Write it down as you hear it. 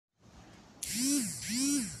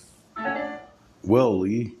Well,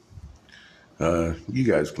 Lee, you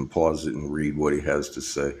guys can pause it and read what he has to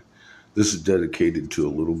say. This is dedicated to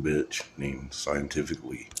a little bitch named Scientific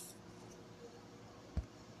Lee.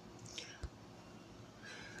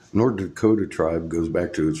 North Dakota tribe goes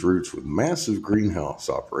back to its roots with massive greenhouse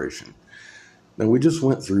operation. Now, we just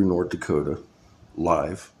went through North Dakota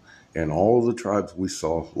live, and all the tribes we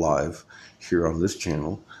saw live here on this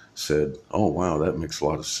channel said, oh, wow, that makes a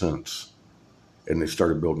lot of sense. And they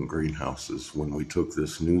started building greenhouses when we took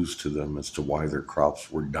this news to them as to why their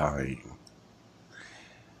crops were dying.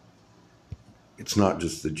 It's not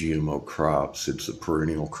just the GMO crops, it's the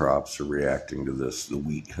perennial crops are reacting to this. The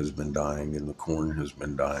wheat has been dying and the corn has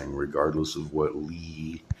been dying, regardless of what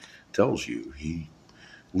Lee tells you. He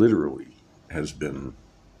literally has been,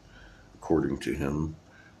 according to him,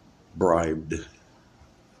 bribed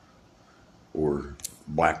or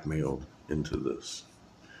blackmailed into this.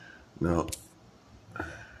 Now,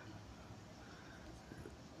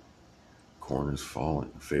 corn is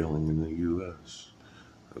failing in the U.S.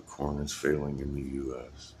 Corn is failing in the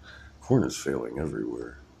U.S. Corn is failing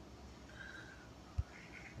everywhere.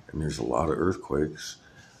 And there's a lot of earthquakes.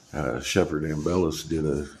 Shepard Ambellis did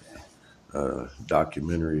a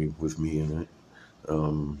documentary with me in it.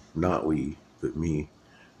 Not Lee, but me,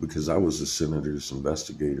 because I was the senator's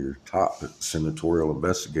investigator, top senatorial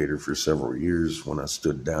investigator for several years when I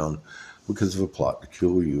stood down because of a plot to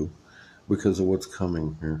kill you, because of what's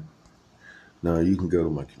coming here. Now, you can go to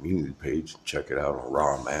my community page and check it out on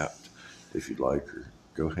Raw Mapped if you'd like, or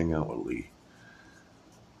go hang out with Lee.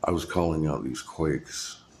 I was calling out these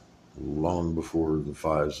quakes long before the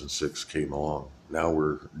 5s and 6s came along. Now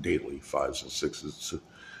we're daily 5s and 6s. It's a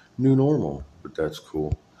new normal, but that's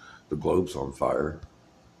cool. The globe's on fire.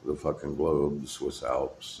 The fucking globe, the Swiss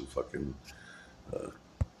Alps, the fucking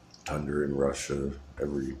tundra in Russia,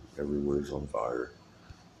 everywhere's on fire.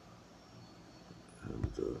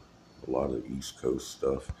 And a lot of East Coast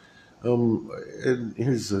stuff. And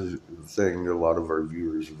here's the thing: a lot of our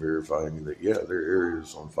viewers are verifying that their area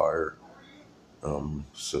is on fire.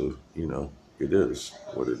 So it is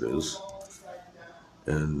what it is,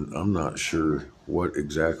 and I'm not sure what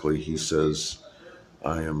exactly he says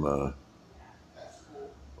I am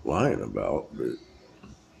lying about, but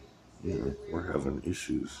we're having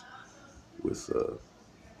issues with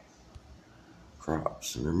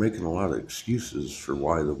crops, and they're making a lot of excuses for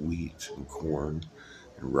why the wheat and corn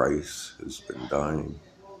and rice has been dying.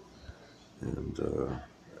 And I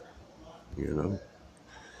don't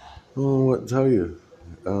know what to tell you,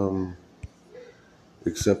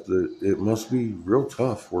 except that it must be real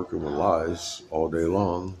tough working with lies all day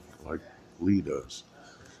long like Lee does.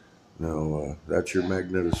 Now, that's your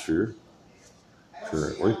magnetosphere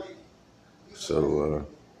currently, so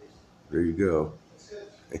there you go.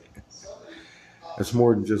 That's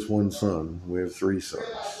more than just one son. We have 3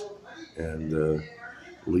 sons. And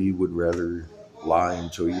Lee would rather lie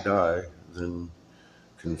until you die than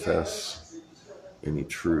confess any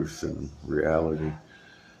truth and reality.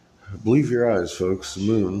 Believe your eyes, folks. The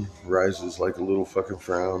moon rises like a little fucking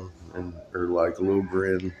frown, or like a little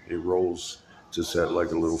grin. It rolls to set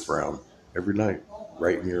like a little frown every night,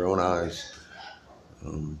 right in your own eyes.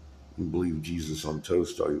 You can believe Jesus on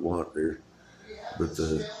toast all you want there, but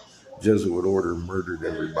the Jesuit order murdered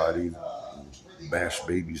everybody, bashed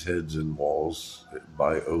babies' heads in walls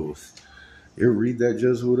by oath. You ever read that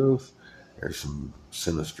Jesuit oath? There's some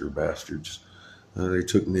sinister bastards. They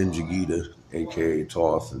took Ninja Gita, aka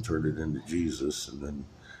Thoth, and turned it into Jesus, and then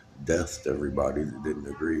deathed everybody that didn't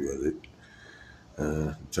agree with it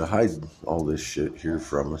to hide all this shit here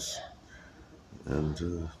from us.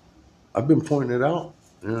 And I've been pointing it out,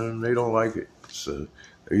 and they don't like it. So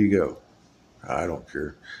there you go. I don't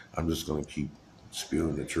care. I'm just going to keep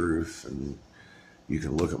spewing the truth, and you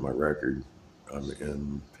can look at my record. I'm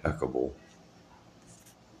impeccable.